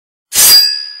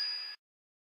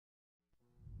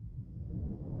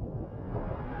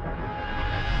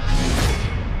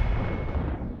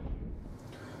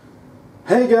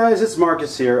Hey guys, it's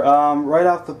Marcus here. Right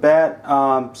off the bat,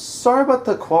 sorry about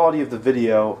the quality of the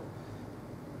video.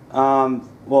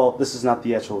 Well, this is not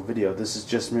the actual video. This is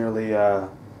just merely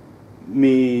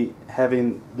me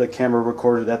having the camera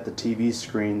recorded at the TV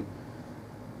screen.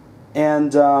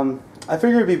 And I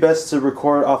figured it'd be best to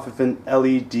record off of an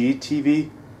LED TV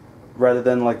rather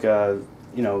than like a,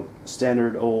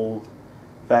 standard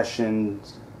old-fashioned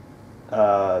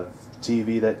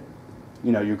TV that,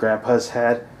 your grandpa's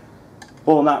had.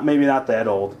 Well, maybe not that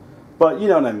old, but you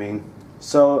know what I mean.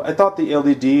 So I thought the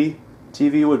LED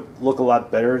TV would look a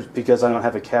lot better because I don't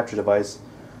have a capture device.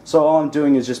 So all I'm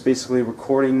doing is just basically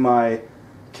recording my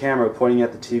camera pointing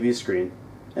at the TV screen.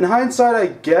 In hindsight, I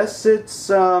guess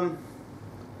it's a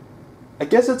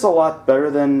lot better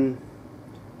than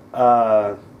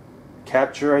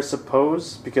capture, I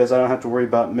suppose, because I don't have to worry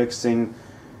about mixing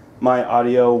my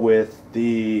audio with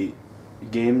the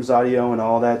game's audio and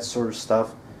all that sort of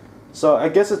stuff. So I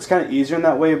guess it's kind of easier in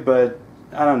that way, but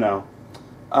I don't know.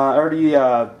 I already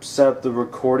set up the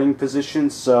recording position,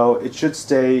 so it should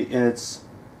stay in its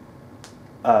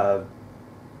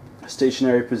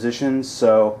stationary position.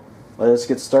 So let's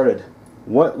get started.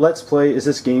 What Let's Play is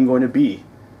this game going to be?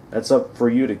 That's up for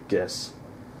you to guess.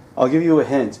 I'll give you a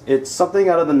hint. It's something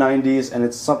out of the 90s, and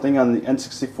it's something on the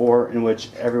N64 in which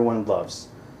everyone loves.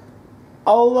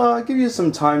 I'll give you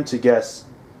some time to guess,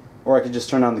 or I could just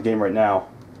turn on the game right now.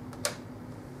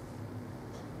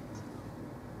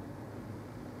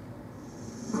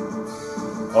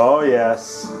 Oh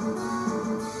yes.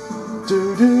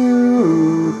 Do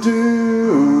do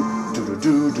do do do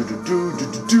do do do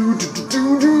do do do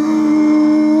do do.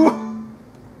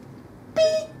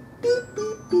 Beep beep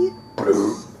beep beep.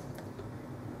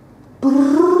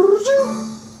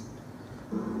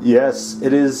 Yes,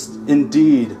 it is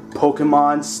indeed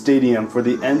Pokémon Stadium for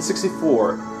the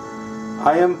N64.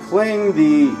 I am playing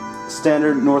the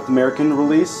standard North American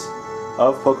release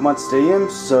of Pokémon Stadium,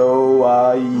 so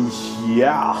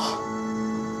yeah.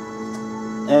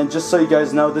 And just so you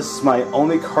guys know, this is my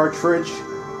only cartridge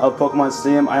of Pokémon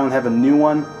Stadium. I don't have a new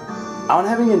one. I don't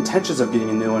have any intentions of getting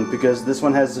a new one because this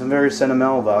one has a very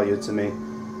sentimental value to me.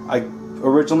 I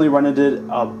originally rented it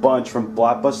a bunch from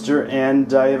Blockbuster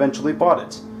and I eventually bought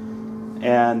it.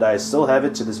 And I still have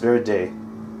it to this very day.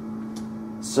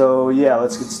 So yeah,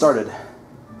 let's get started.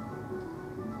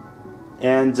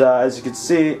 And as you can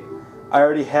see, I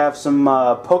already have some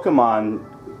Pokemon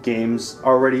games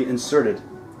already inserted.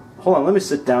 Hold on, let me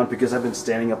sit down because I've been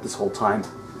standing up this whole time.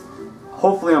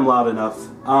 Hopefully I'm loud enough.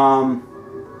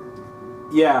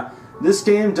 Yeah, this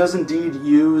game does indeed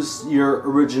use your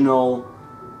original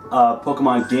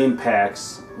Pokemon game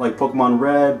packs, like Pokemon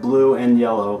Red, Blue, and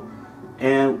Yellow.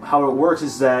 And how it works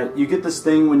is that you get this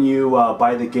thing when you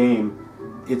buy the game.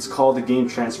 It's called the Game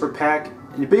Transfer Pack.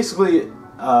 And you basically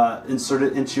insert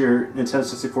it into your Nintendo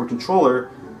 64 controller,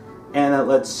 and that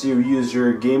lets you use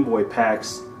your Game Boy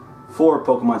packs for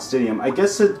Pokemon Stadium. I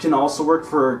guess it can also work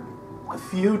for a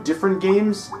few different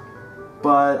games,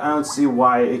 but I don't see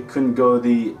why it couldn't go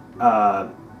the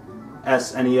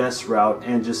SNES route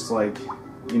and just let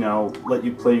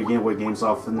you play your Game Boy games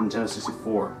off the Nintendo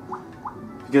 64,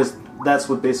 because that's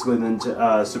what basically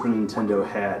the Super Nintendo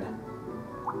had.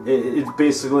 It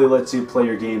basically lets you play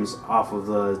your games off of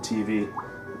the TV.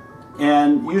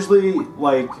 And usually,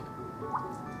 I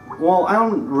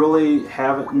don't really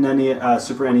have any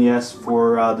Super NES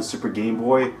for the Super Game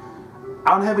Boy.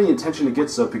 I don't have any intention to get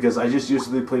so because I just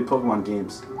usually play Pokemon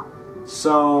games.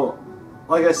 So,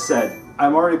 like I said,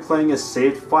 I'm already playing a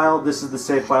saved file. This is the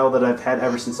save file that I've had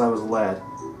ever since I was a lad.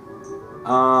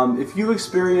 If you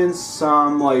experience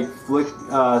some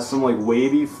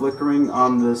wavy flickering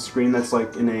on the screen that's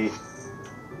like in a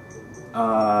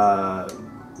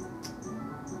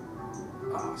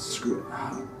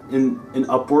in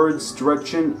upwards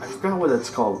direction, I forgot what that's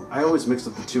called. I always mix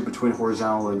up the two between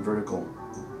horizontal and vertical.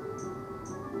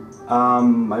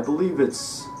 I believe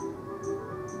it's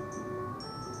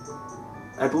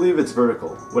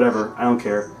vertical. Whatever, I don't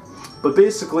care. But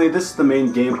basically, this is the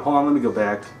main game. Hold on, let me go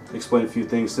back, explain a few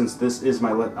things since this is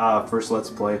my first Let's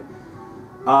Play.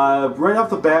 Right off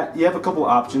the bat, you have a couple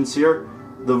options here.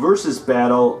 The versus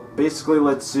battle basically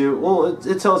lets you, well,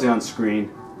 it tells you on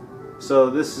screen.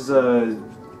 So this is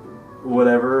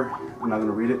whatever. I'm not going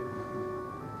to read it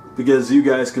because you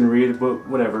guys can read it, but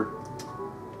whatever.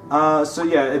 So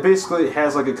yeah, it basically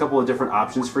has like a couple of different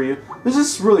options for you. There's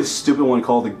this really stupid one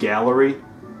called the Gallery,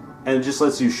 and it just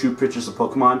lets you shoot pictures of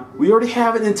Pokemon. We already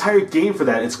have an entire game for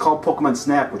that. It's called Pokemon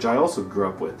Snap, which I also grew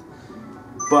up with.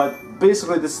 But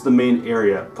basically, this is the main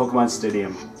area, Pokemon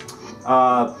Stadium.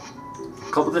 A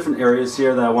couple different areas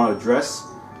here that I want to address.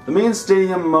 The main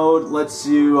stadium mode lets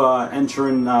you enter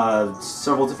in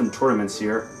several different tournaments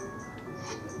here.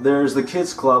 There's the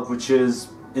Kids Club, which is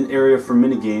an area for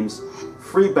minigames.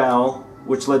 Free Battle,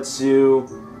 which lets you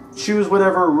choose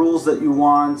whatever rules that you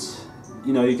want.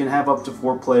 You know, you can have up to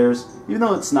 4 players, even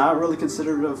though it's not really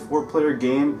considered a 4-player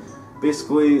game.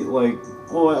 Basically, like,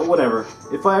 well, whatever.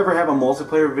 If I ever have a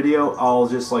multiplayer video, I'll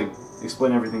just like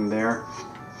explain everything there.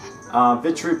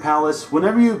 Victory Palace.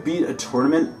 Whenever you beat a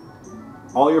tournament,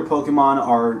 all your Pokemon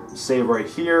are saved right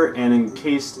here and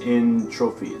encased in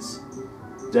trophies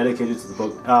dedicated to the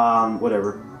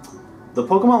whatever. The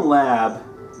Pokemon Lab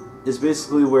is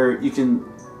basically where you can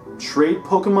trade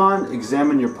Pokemon,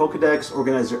 examine your Pokedex,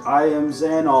 organize your items,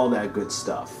 and all that good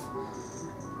stuff.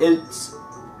 It's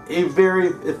a very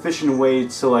efficient way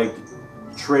to like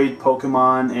trade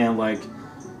Pokemon, and like,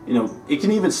 you know, it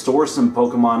can even store some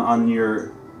Pokemon on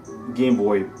your Game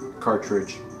Boy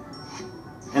cartridge.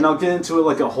 And I'll get into it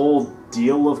like a whole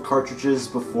deal of cartridges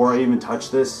before I even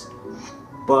touch this.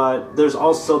 But there's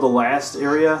also the last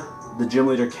area, the Gym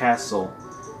Leader Castle.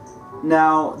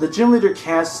 Now, the Gym Leader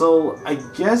Castle, I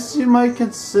guess you might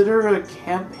consider a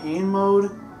campaign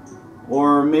mode,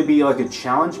 or maybe like a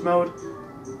challenge mode.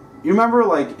 You remember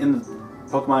like in the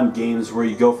Pokemon games where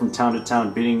you go from town to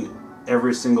town beating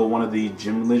every single one of the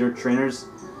Gym Leader trainers?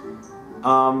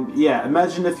 Yeah,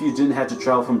 imagine if you didn't have to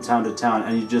travel from town to town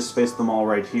and you just faced them all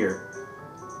right here.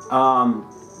 Now,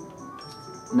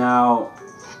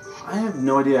 I have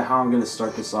no idea how I'm going to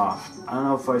start this off. I don't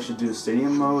know if I should do a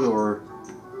stadium mode or...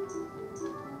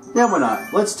 Yeah, why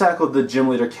not? Let's tackle the Gym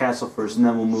Leader Castle first, and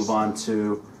then we'll move on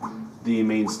to the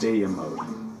main stadium mode.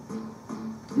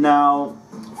 Now,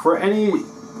 for any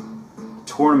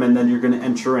tournament that you're going to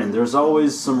enter in, there's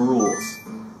always some rules.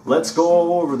 Let's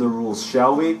go over the rules,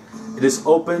 shall we? It is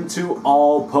open to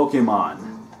all Pokemon.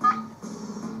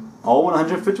 All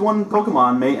 151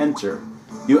 Pokemon may enter.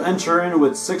 You enter in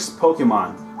with 6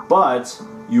 Pokemon, but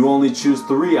you only choose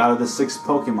 3 out of the 6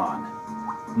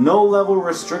 Pokemon. No level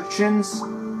restrictions.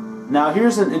 Now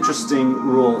here's an interesting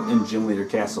rule in Gym Leader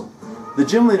Castle. The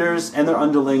Gym Leaders and their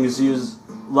underlings use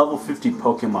level 50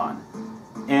 Pokemon.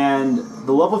 And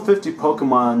the level 50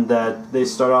 Pokemon that they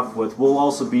start off with will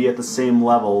also be at the same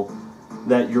level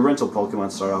that your rental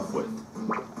Pokemon start off with.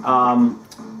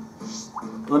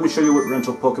 Let me show you what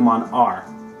rental Pokemon are.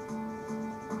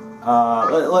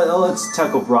 Let's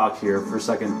tackle Brock here for a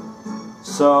second.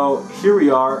 So here we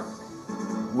are.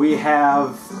 We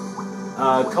have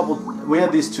we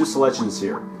have these 2 selections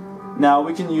here. Now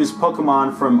we can use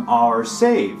Pokemon from our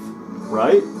save,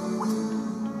 right?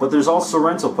 But there's also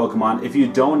rental Pokemon if you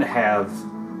don't have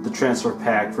the transfer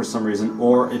pack for some reason,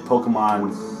 or a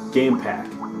Pokemon game pack.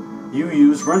 You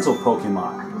use rental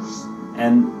Pokemon,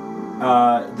 and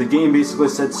the game basically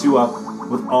sets you up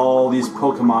with all these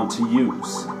Pokemon to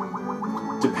use.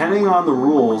 Depending on the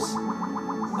rules,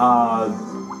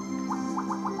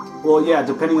 well, yeah,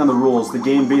 depending on the rules, the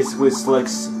game basically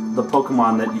selects the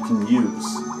Pokemon that you can use.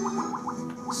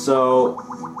 So,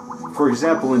 for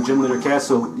example, in Gym Leader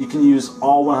Castle, you can use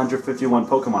all 151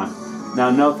 Pokemon. Now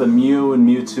note that Mew and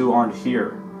Mewtwo aren't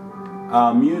here.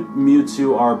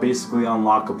 Mewtwo are basically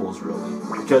unlockables,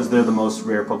 really, because they're the most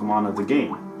rare Pokemon of the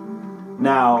game.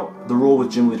 Now, the rule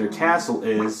with Gym Leader Castle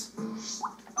is,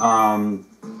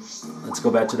 let's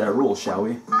go back to that rule, shall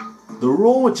we? The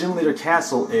rule with Gym Leader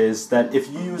Castle is that if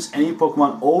you use any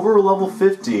Pokemon over level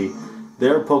 50,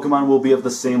 their Pokemon will be of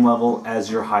the same level as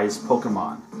your highest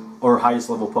Pokemon, or highest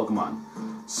level Pokemon.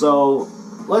 So,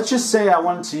 let's just say I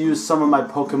wanted to use some of my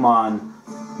Pokemon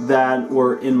that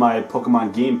were in my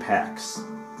Pokemon game packs.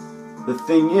 The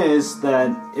thing is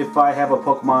that if I have a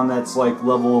Pokemon that's like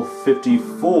level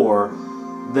 54,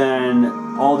 then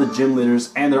all the gym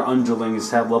leaders and their underlings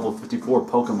have level 54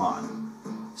 Pokemon.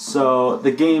 So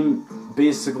the game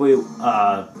basically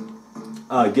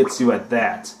gets you at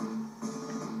that.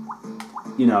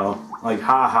 You know, like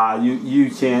haha,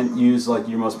 you can't use like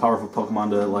your most powerful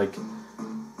Pokemon to like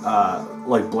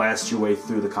blast your way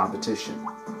through the competition.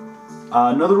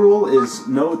 Another rule is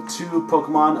no 2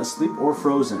 Pokemon asleep or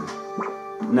frozen.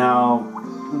 Now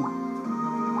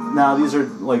these are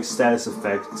like status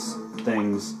effects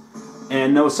things,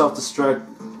 and no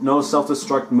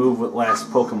self-destruct move with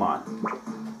last Pokemon.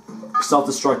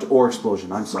 Self-destruct or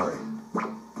explosion, I'm sorry.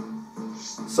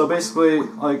 So basically,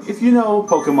 like, if you know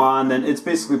Pokemon, then it's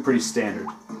basically pretty standard.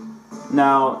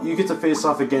 Now, you get to face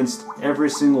off against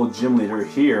every single gym leader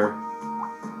here,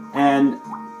 and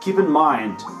keep in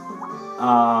mind,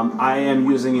 I am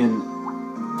using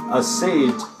a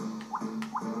saved...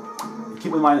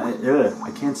 Keep in mind, I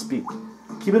can't speak.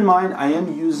 Keep in mind, I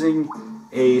am using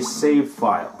a save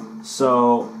file.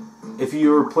 So, if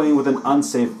you're playing with an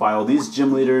unsafe file, these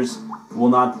gym leaders will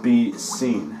not be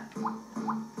seen.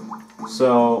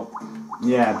 So,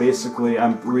 yeah, basically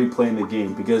I'm replaying the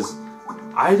game because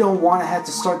I don't want to have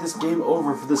to start this game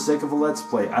over for the sake of a Let's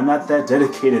Play. I'm not that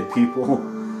dedicated, people.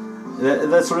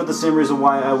 That's sort of the same reason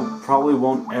why I probably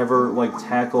won't ever like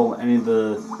tackle any of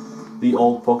the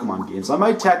old Pokemon games. I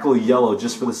might tackle Yellow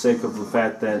just for the sake of the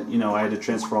fact that, you know, I had to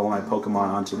transfer all my Pokemon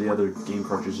onto the other game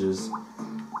cartridges.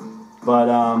 But,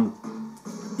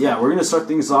 yeah, we're going to start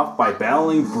things off by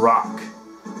battling Brock.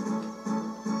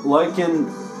 Like in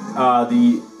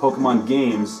the Pokemon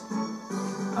games,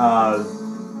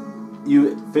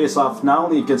 you face off not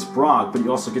only against Brock, but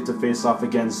you also get to face off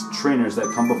against trainers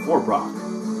that come before Brock.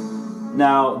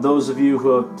 Now, those of you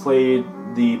who have played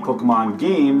the Pokemon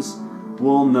games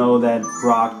will know that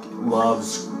Brock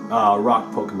loves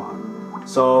rock Pokemon.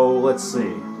 So, let's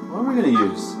see. What am I going to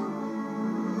use?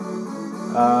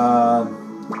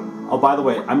 Oh, by the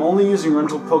way, I'm only using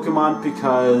rental Pokemon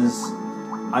because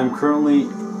I'm currently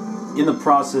in the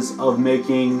process of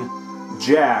making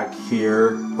Jack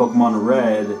here, Pokemon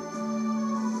Red.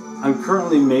 I'm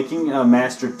currently making a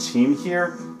master team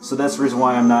here, so that's the reason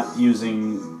why I'm not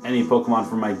using any Pokemon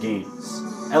from my games.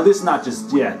 At least not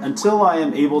just yet. Until I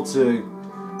am able to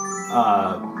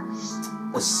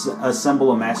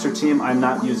assemble a master team, I'm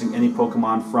not using any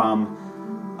Pokemon from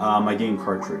my game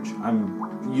cartridge. I'm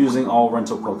using all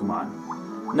rental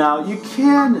Pokemon. Now, you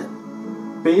can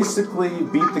basically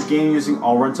beat the game using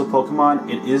all rental Pokemon.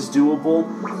 It is doable,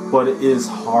 but it is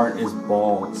hard as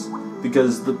balls.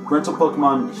 Because the rental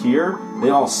Pokemon here, they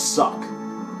all suck.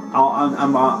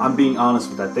 I'm being honest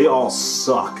with that. They all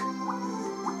suck.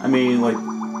 I mean, like,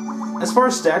 as far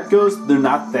as stat goes, they're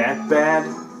not that bad,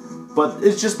 but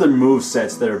it's just their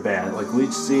movesets that are bad. Like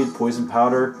Leech Seed, Poison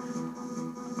Powder.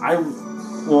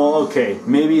 Well, okay,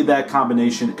 maybe that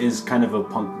combination is kind of a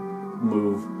punk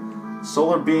move.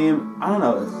 Solar Beam, I don't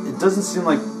know. It doesn't seem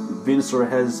like Venusaur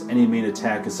has any main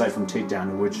attack aside from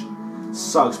Takedown, which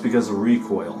sucks because of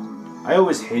recoil. I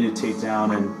always hated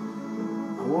Takedown, and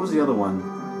what was the other one?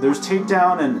 There's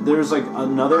Takedown, and there's like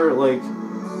another like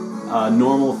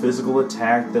normal physical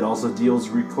attack that also deals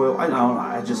recoil. I don't know.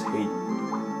 I just hate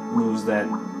moves that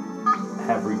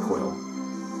have recoil.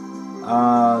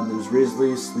 There's Razor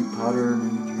Leaf, Sleep Powder,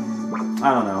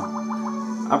 I don't know.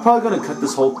 I'm probably going to cut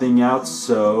this whole thing out,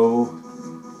 so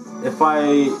if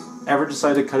I ever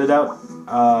decide to cut it out,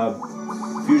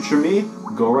 future me,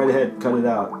 go right ahead, cut it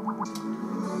out.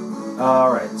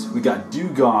 Alright, we got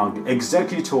Dugong,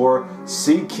 Executor,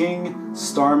 Seaking,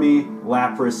 Starmie,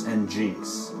 Lapras, and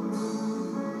Jinx.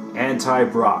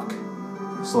 Anti-Brock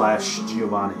 /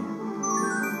 Giovanni.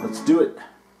 Let's do it.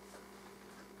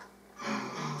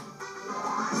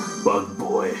 Bug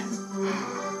Boy.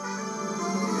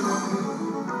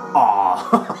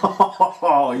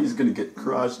 Aw, he's gonna get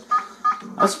crushed.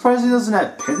 I'm surprised he doesn't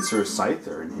have Pinsir or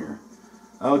Scyther in here.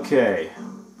 Okay.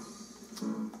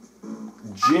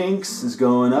 Jinx is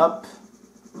going up.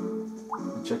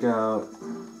 Check out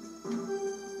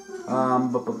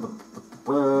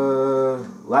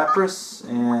Lapras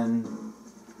and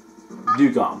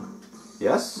Dugong.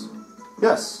 Yes?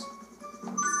 Yes.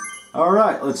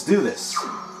 Alright, let's do this.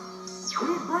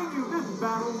 We bring you this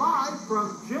battle live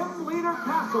from Gym Leader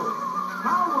Castle.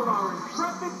 How will our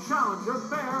intrepid challenger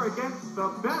fare against the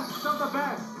best of the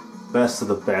best? Best of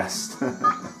the best.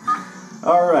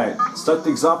 Alright, start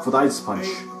things off with Ice Punch.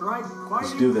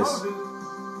 Let's do this.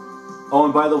 Oh,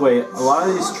 and by the way, a lot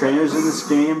of these trainers in this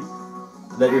game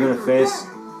that you're going to face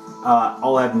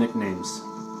all have nicknames.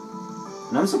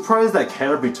 And I'm surprised that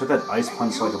Caterpie took that Ice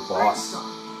Punch like a boss.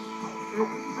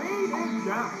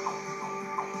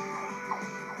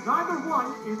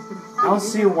 I don't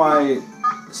see why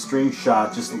String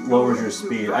Shot just lowers your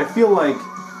speed. I feel like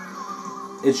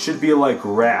it should be like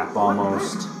Rap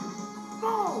almost.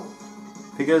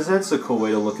 Because that's a cool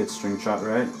way to look at String Shot,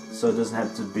 right? So it doesn't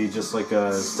have to be just like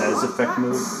a status effect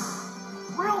move.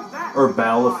 Or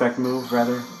battle effect move,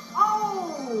 rather.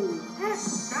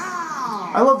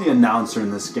 I love the announcer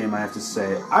in this game, I have to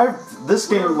say. This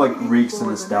game like reeks of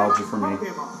nostalgia for me.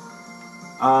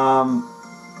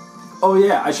 Oh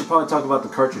yeah, I should probably talk about the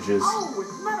cartridges.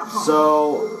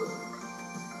 So,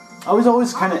 I was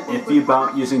always kind of iffy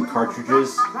about using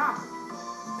cartridges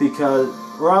because,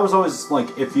 or I was always like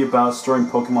iffy about storing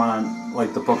Pokemon on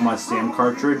like the Pokemon Stamp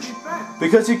cartridge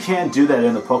because you can't do that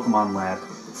in the Pokemon Lab.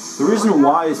 The reason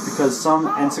why is because some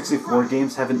N64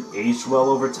 games haven't aged well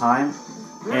over time,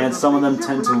 and some of them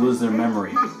tend to lose their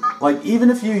memory. Like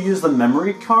even if you use the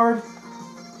memory card,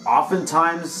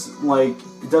 oftentimes like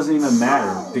it doesn't even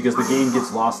matter because the game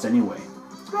gets lost anyway.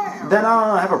 that I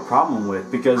don't have a problem with,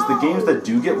 because the games that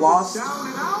do get lost,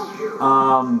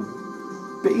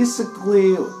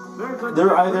 basically,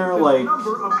 they're either like,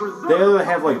 they either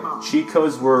have like cheat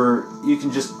codes where you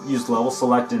can just use level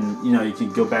select and, you know, you can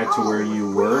go back to where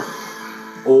you were,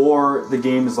 or the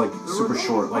game is like super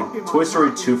short. Like Toy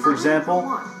Story 2, for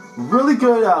example, really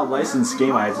good licensed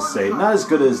game, I have to say. Not as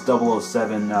good as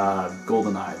 007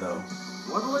 GoldenEye though.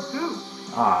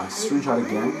 Screenshot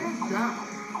again.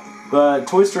 But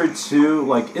Toy Story 2,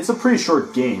 like, it's a pretty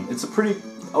short game. It's a pretty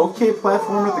okay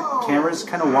platformer. The camera's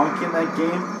kind of wonky in that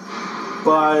game.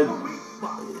 But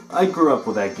I grew up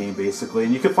with that game, basically,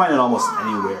 and you can find it almost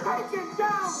anywhere.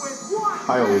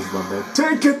 I always love that.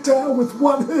 Take it down with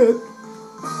one hit!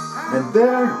 And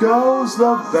there goes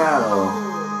the battle.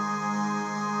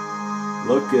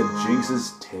 Look at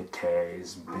Jinx's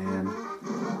titties, man.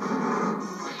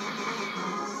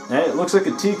 Hey, it looks like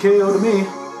a TKO to me.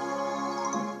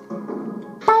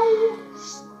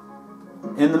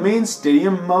 In the main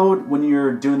stadium mode, when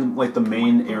you're doing like the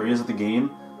main areas of the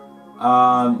game,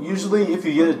 usually if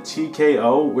you get a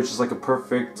TKO, which is like a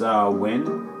perfect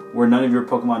win, where none of your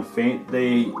Pokemon faint,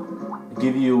 they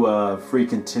give you a free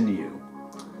continue.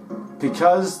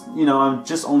 Because, you know, I'm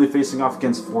just only facing off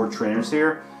against 4 trainers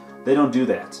here, they don't do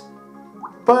that.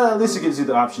 But at least it gives you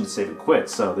the option to save and quit,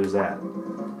 so there's that.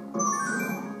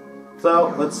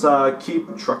 So, let's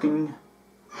keep trucking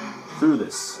through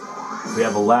this. We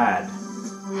have a lad.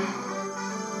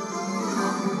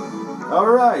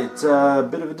 Alright, a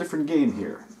bit of a different game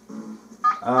here.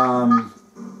 Alright,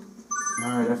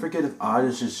 I forget if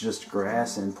Oddish is just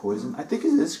grass and poison. I think it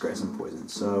is grass and poison,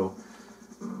 so...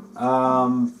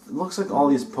 it looks like all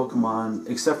these Pokemon,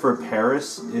 except for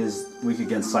Paris, is weak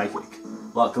against Psychic.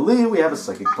 Luckily, we have a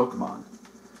Psychic Pokemon.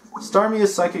 Starmie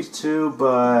is Psychic too,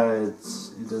 but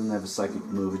it doesn't have a Psychic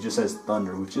move. It just has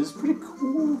Thunder, which is pretty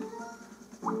cool.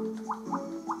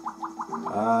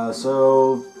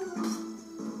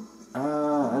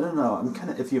 I don't know. I'm kind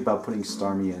of iffy about putting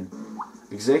Starmie in.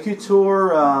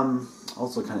 Executor,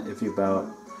 also kind of iffy about.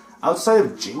 Outside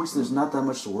of Jinx, there's not that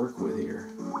much to work with here.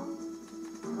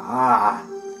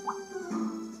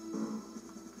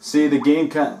 See, the game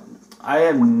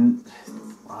I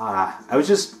was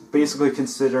just basically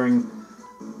considering,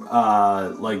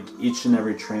 like, each and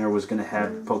every trainer was going to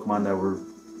have Pokemon that were,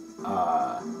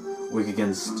 weak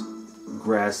against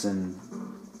grass and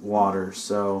water,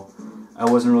 so I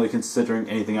wasn't really considering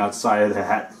anything outside of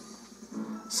that.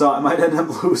 So I might end up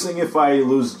losing if I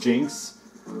lose Jinx,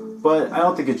 but I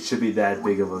don't think it should be that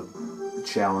big of a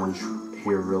challenge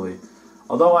here, really.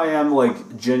 Although I am,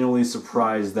 like, genuinely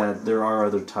surprised that there are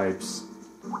other types.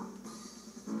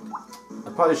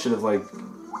 I probably should have, like,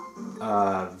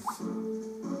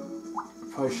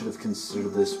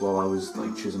 considered this while I was,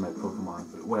 like, choosing my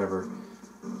Pokemon, but whatever.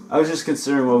 I was just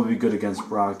considering what would be good against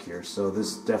Brock here, so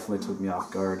this definitely took me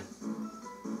off guard.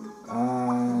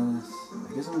 I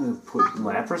guess I'm gonna put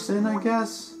Lapras in, I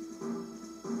guess?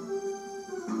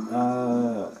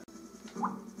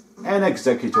 And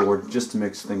Executor, just to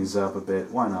mix things up a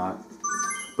bit. Why not?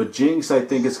 But Jinx, I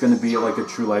think, is going to be like a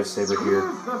true lifesaver here.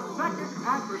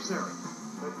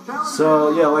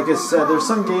 So, yeah, like I said, there's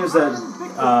some games that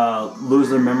lose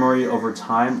their memory over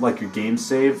time, like your game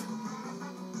save.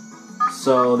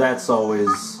 So that's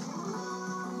always,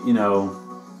 you know,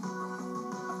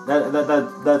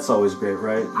 that's always great,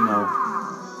 right? You know.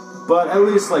 But at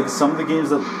least, like, some of the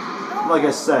games that, like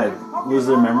I said, lose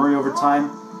their memory over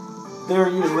time, they're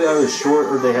usually either short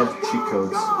or they have cheat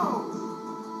codes.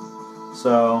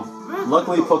 So,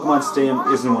 luckily Pokemon Stadium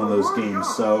isn't one of those games,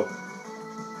 so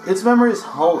its memory is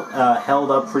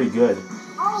held up pretty good.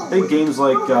 I think games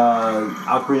like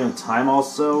Ocarina of Time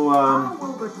also, I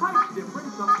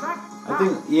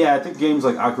think games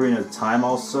like Ocarina of Time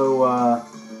also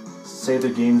say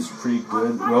their game's pretty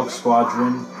good. Rogue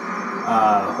Squadron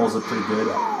holds up pretty good.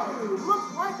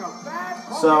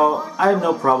 So, I have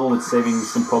no problem with saving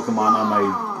some Pokemon on my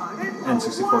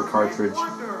N64 cartridge.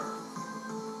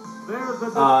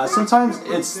 Sometimes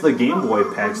it's the Game Boy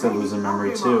packs that lose their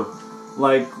memory too.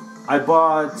 Like, I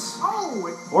bought,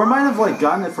 or I might have like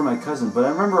gotten it from my cousin, but I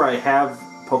remember I have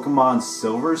Pokemon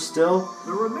Silver still,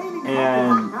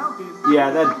 and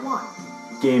yeah, that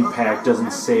game pack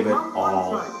doesn't save at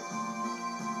all.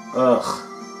 Ugh.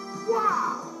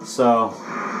 So,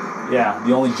 yeah,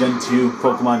 the only Gen 2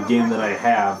 Pokemon game that I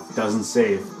have doesn't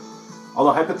save.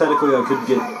 Although, hypothetically, I could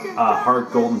get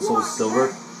Heart Gold and Soul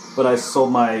Silver, but I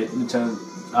sold my Nintendo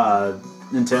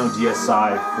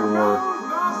DSi for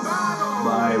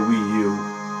my Wii U.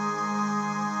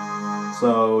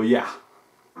 So, yeah.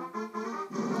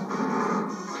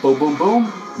 Boom, boom,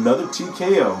 boom. Another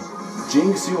TKO.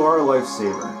 Jinx, you are a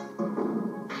lifesaver.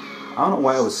 I don't know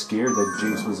why I was scared that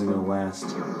Jinx wasn't gonna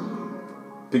last.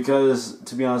 Because,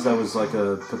 to be honest, that was like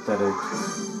a pathetic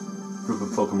group of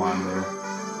Pokemon there.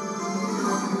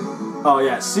 Oh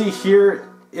yeah, see here,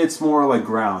 it's more like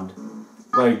ground.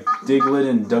 Like Diglett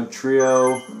and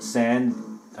Dugtrio, Sandshrew,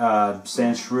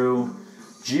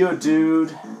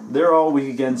 Geodude, they're all weak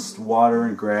against water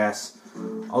and grass.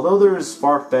 Although there's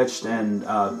Farfetch'd and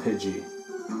Pidgey.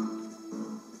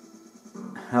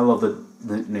 I love the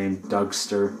name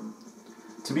Dugster.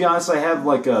 To be honest, I have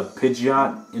like a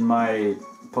Pidgeot in my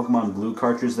Pokemon Blue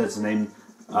cartridge that's named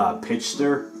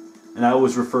Pitchster, and I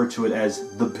always refer to it as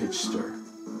the Pitchster.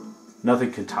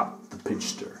 Nothing can top the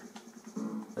Pitchster.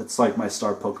 That's like my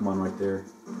star Pokemon right there.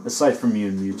 Aside from Mew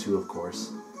and Mewtwo, of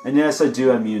course. And yes, I do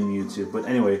have Mew and Mewtwo. But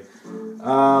anyway,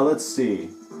 let's see.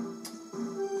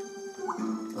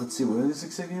 Let's see, what does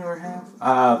Executor have?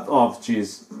 Oh,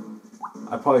 jeez.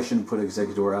 I probably shouldn't put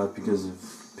Executor out because of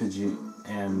Pidgey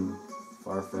and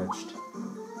Farfetch'd.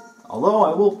 Although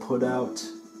I will put out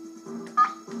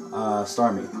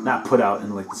Starmie. Not put out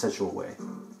in like the sexual way.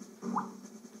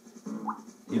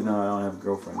 Even though I don't have a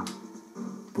girlfriend.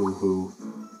 Boo-hoo.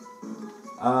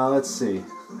 Let's see.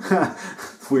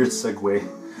 Weird segue.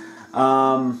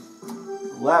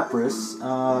 Lapras,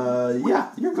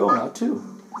 yeah, you're going out too.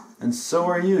 And so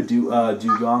are you,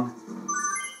 Dugong.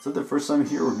 Is that the first time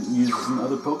here we're using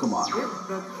other Pokemon? It's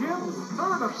the gym's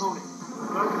third opponent.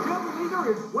 The gym leader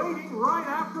is waiting right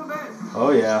after this. Oh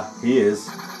yeah, he is.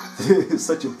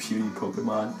 Such a beauty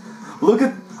Pokemon. Look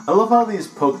at, I love how the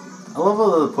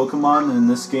Pokemon in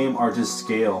this game are to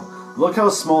scale. Look how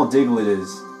small Diglett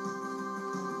is.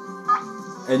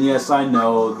 And yes, I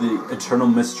know, the eternal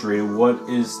mystery, what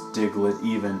is Diglett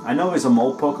even? I know he's a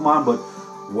mole Pokemon, but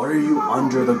what are you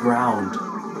under the ground?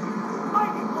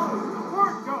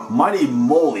 Mighty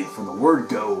moly from the word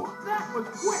go. That was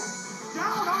quick.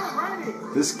 Down already.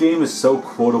 This game is so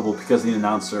quotable because of the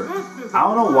announcer. I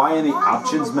don't know why in the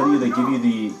options menu they give you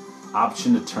the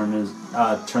option to turn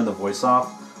the voice off.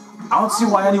 I don't see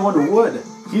why anyone would.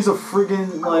 He's a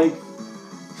friggin' like,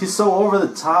 he's so over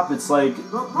the top, it's like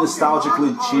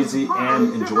nostalgically cheesy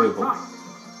and enjoyable.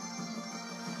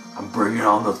 I'm bringing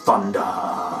on the thunder.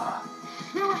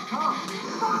 Here it comes.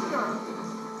 Thunder.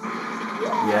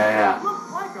 Yeah.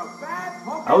 Looks like a bad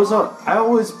Pokemon. I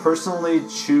always personally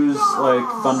choose like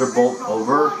Thunderbolt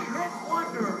over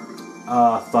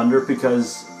Thunder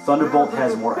because Thunderbolt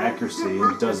has more accuracy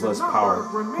and does less power,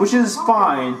 which is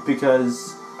fine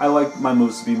because I like my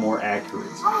moves to be more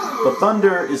accurate. But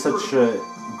Thunder is such a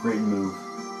great move.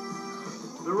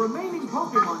 The remaining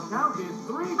Pokemon count is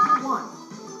 3-1.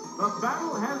 The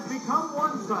battle has become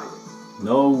one-sided.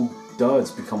 No,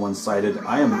 it's become one-sided.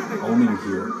 I am owning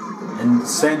here. And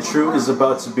Sandshrew is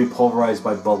about to be pulverized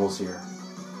by bubbles here.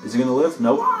 Is he gonna live?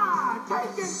 Nope.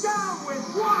 Take it down with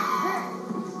one hit.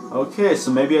 Okay, so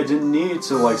maybe I didn't need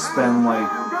to like spend like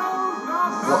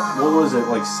what was it,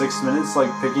 like 6 minutes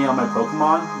like picking out my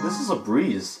Pokemon? This is a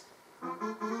breeze.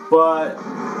 But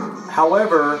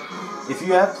however, if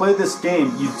you have played this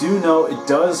game, you do know it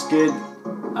does get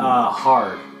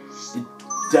hard. It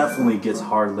definitely gets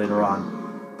hard later on.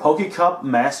 Pokecup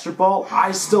Master Ball,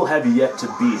 I still have yet to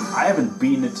beat. I haven't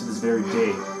beaten it to this very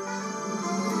day.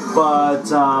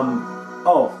 But,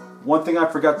 oh, one thing I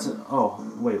forgot to, oh,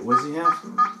 wait, what does he have?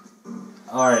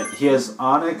 Alright, he has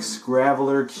Onix,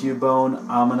 Graveler, Cubone,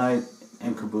 Ammonite,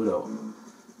 and Kabuto.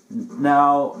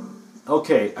 Now,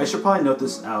 okay, I should probably note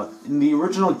this out. In the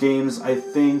original games, I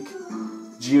think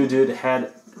Geodude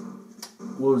had,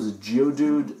 what was it,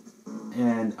 Geodude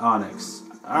and Onix.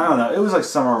 I don't know, it was like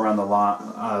somewhere around the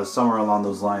somewhere along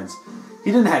those lines.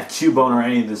 He didn't have Cubone or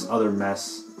any of this other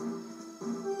mess.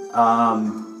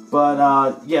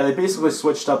 Yeah, they basically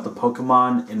switched up the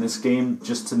Pokemon in this game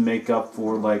just to make up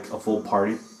for like a full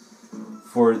party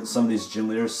for some of these gym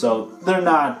leaders. So they're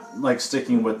not like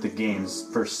sticking with the games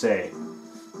per se.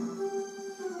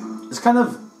 It's kind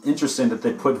of interesting that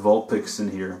they put Vulpix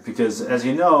in here because, as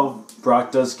you know,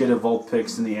 Brock does get a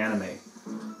Vulpix in the anime.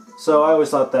 So I always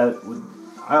thought that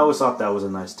was a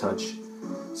nice touch.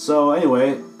 So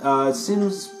anyway, it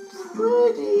seems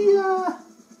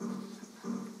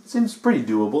pretty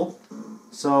doable.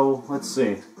 So let's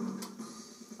see.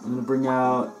 I'm gonna bring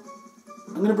out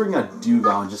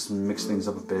Dugong just to mix things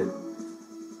up a bit.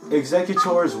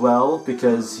 Executor as well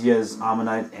because he has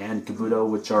Ammonite and Kabuto,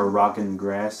 which are rock and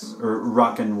grass or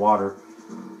rock and water.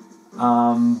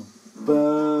 But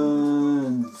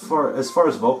as far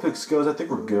as Vulpix goes, I think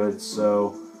we're good.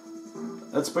 So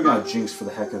let's bring out Jinx for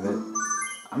the heck of it.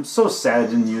 I'm so sad I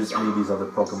didn't use any of these other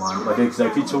Pokemon. Like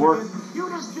Exeggutor.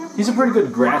 He's a pretty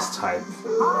good grass type.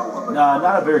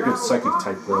 Not a very good psychic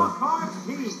type though.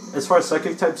 As far as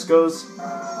psychic types goes,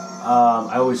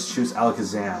 I always choose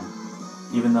Alakazam.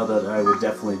 Even though that I would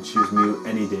definitely choose Mew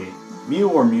any day. Mew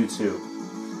or Mewtwo.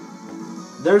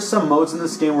 There's some modes in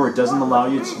this game where it doesn't allow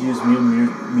you to use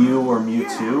Mew or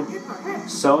Mewtwo.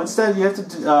 So instead you have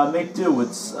to make do with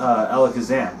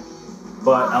Alakazam.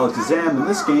 But Alakazam in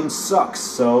this game sucks,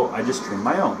 so I just train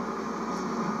my own.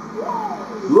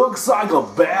 Looks like a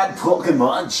bad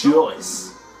Pokemon choice.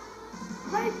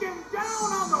 Taken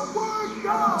down on the word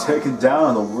go. Taken down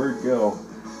on the word go.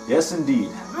 Yes, indeed.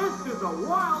 This is a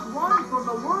wild one from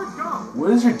the word go.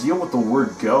 What is your deal with the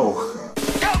word go?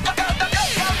 Gotta go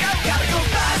fast.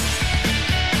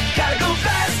 Gotta go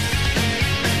fast.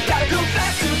 Gotta go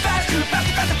fast, too fast, too fast,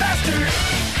 too fast, faster.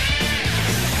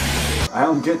 I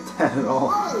don't get that at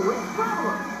all. Oh, it's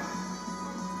Graveler.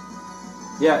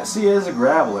 Yeah, see, it is a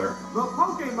Graveler. The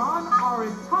Pokemon are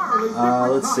entirely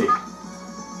different. Let's see.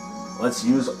 Let's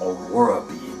use Aurora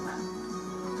Beam.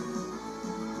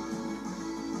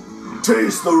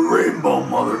 Taste the rainbow,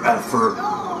 mother effer.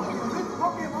 No, this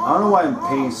Pokemon I don't know why I'm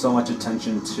paying so much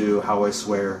attention to how I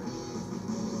swear.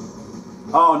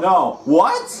 Oh no!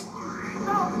 What?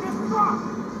 No, it's Brock.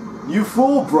 You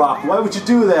fool, Brock! Why would you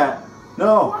do that?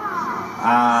 No!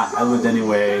 Ah, I lived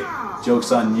anyway.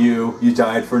 Joke's on you. You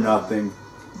died for nothing.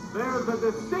 There's a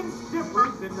distinct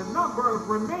difference in the number of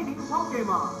remaining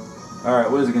Pokemon.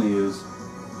 Alright, what is it gonna use?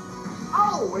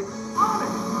 Oh, it's Onyx.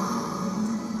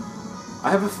 I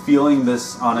have a feeling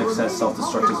this Onyx has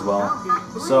self-destruct as well.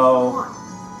 So,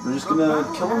 we're just gonna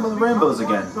kill him with rainbows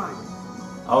again.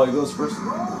 Oh, he goes first.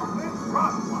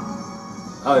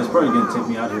 Oh, he's probably gonna take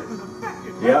me out here.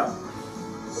 Yeah.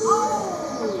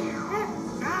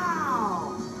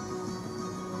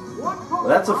 Well,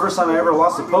 that's the first time I ever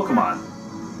lost a Pokemon.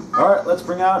 Alright, let's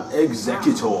bring out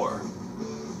Exeggutor.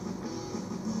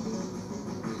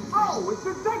 Oh, it's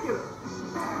Exeggutor.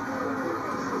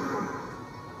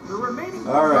 The remaining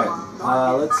Alright,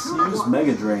 Pokemon let's use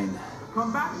Mega Drain.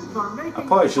 Combatants are making I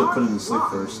probably should have put him to sleep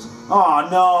first. Oh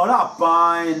no, not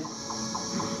Bind!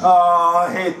 Oh, I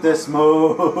hate this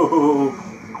move!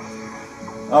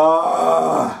 And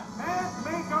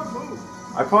make a move.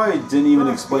 I probably didn't even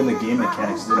explain the game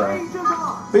mechanics, did I?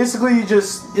 Basically,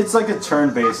 it's like a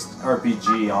turn-based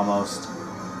RPG almost.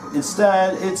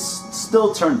 Instead, it's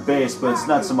still turn-based, but it's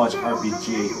not so much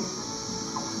RPG.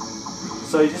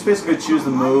 So you just basically choose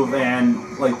the move,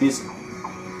 and like these.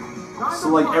 So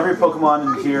like every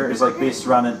Pokemon in here is like based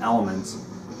around an element.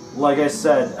 Like I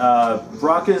said,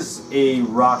 Brock is a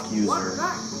rock user,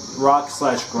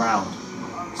 rock/ground.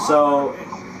 So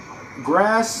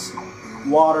grass,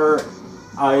 water,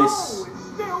 ice,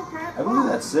 I believe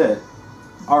that's it,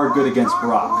 are good against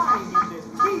Brock.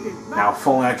 Now if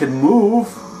only I could move.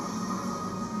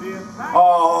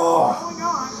 Oh,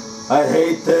 I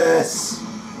hate this.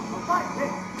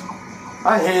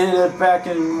 I hated it back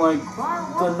in like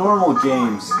the normal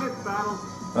games.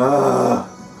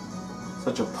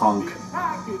 Such a punk.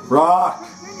 Rock!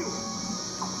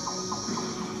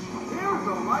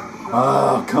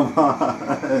 Oh, come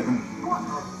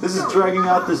on. This is dragging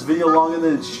out this video longer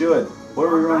than it should. What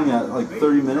are we running at? Like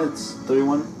 30 minutes?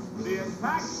 31?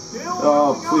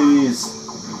 Oh, please.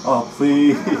 Oh,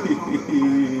 please.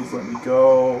 Let me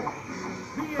go.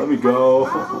 Let me go.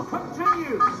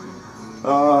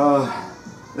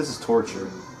 This is torture.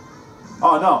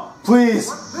 Oh, no.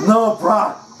 Please. No,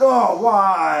 Brock. Oh,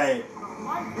 why?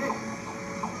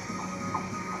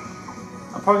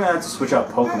 I'm probably gonna have to switch out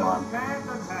Pokemon.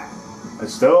 I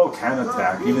still can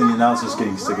attack, even the announcer's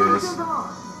getting sick of this.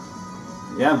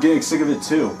 Yeah, I'm getting sick of it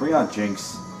too. Bring on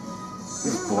Jinx. This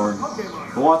is boring.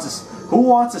 Who wants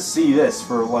to see this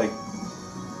for like...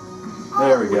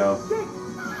 There we go.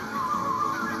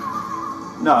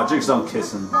 No, Jinx don't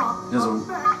kiss him. He doesn't...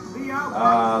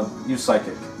 use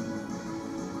Psychic.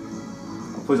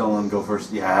 Please don't let him go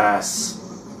first. Yes!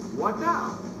 What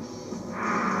now?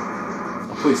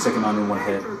 Oh, please take him on in one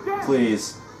hit.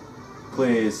 Please.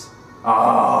 Please.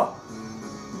 Ah!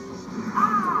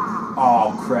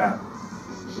 Oh, crap.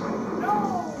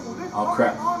 Oh,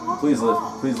 crap. Please live.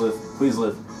 Please live. Please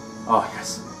live. Oh,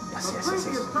 yes. Yes, yes, yes,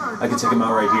 yes. I can take him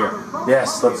out right here.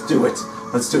 Yes, let's do it.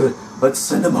 Let's do it. Let's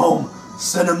send him home.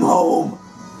 Send him home.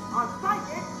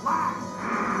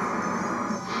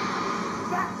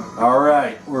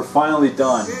 Alright, we're finally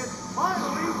done.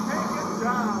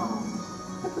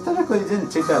 Hypothetically, it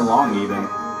didn't take that long, even.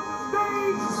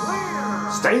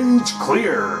 Stage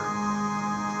clear!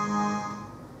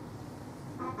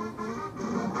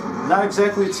 Not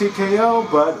exactly a TKO,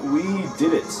 but we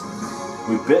did it.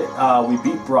 We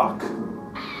beat Brock.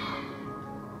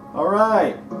 All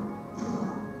right.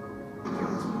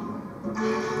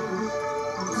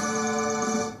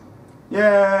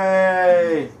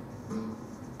 Yay!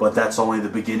 But that's only the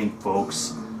beginning,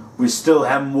 folks. We still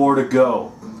have more to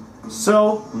go.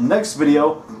 So, next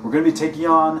video, we're going to be taking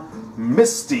on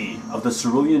Misty of the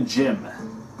Cerulean Gym.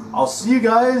 I'll see you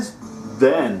guys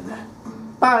then.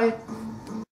 Bye!